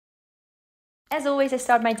As always, I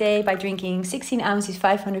start my day by drinking 16 ounces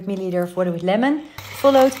 500 milliliter of water with lemon,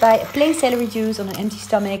 followed by a plain celery juice on an empty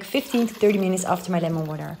stomach 15 to 30 minutes after my lemon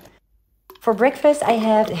water. For breakfast, I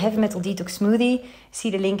have the Heavy Metal Detox Smoothie. See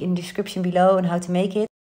the link in the description below on how to make it.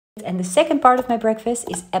 And the second part of my breakfast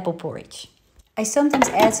is apple porridge. I sometimes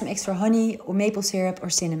add some extra honey or maple syrup or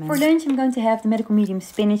cinnamon. For lunch, I'm going to have the medical medium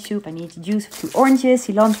spinach soup. I need the juice of 2 oranges,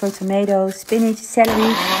 cilantro, tomatoes, spinach,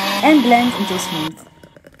 celery, and blend until smooth.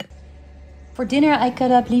 For dinner, I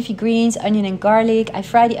cut up leafy greens, onion and garlic. I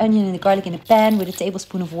fry the onion and the garlic in a pan with a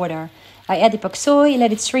tablespoon of water. I add the paksoi,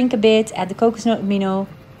 let it shrink a bit, add the coconut amino.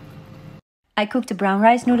 I cook the brown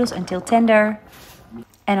rice noodles until tender,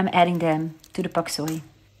 and I'm adding them to the paksoi.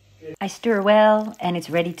 I stir well, and it's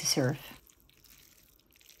ready to serve.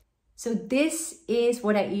 So this is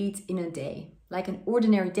what I eat in a day. Like an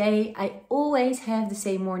ordinary day, I always have the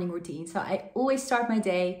same morning routine. So I always start my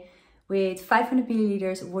day with 500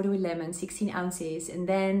 milliliters of water with lemon, 16 ounces. And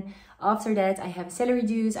then after that, I have celery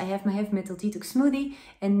juice, I have my Heavy Metal Detox Smoothie,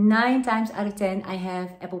 and 9 times out of 10, I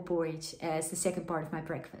have apple porridge as the second part of my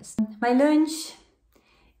breakfast. My lunch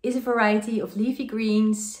is a variety of leafy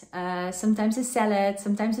greens, sometimes a salad,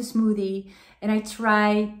 sometimes a smoothie, and I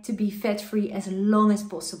try to be fat-free as long as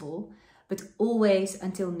possible, but always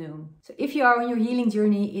until noon. So if you are on your healing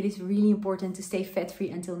journey, it is really important to stay fat-free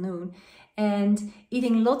until noon, and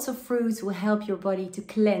eating lots of fruits will help your body to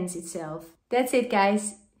cleanse itself. That's it,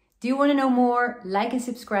 guys. Do you want to know more? Like and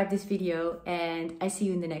subscribe this video, and I see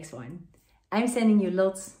you in the next one. I'm sending you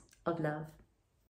lots of love.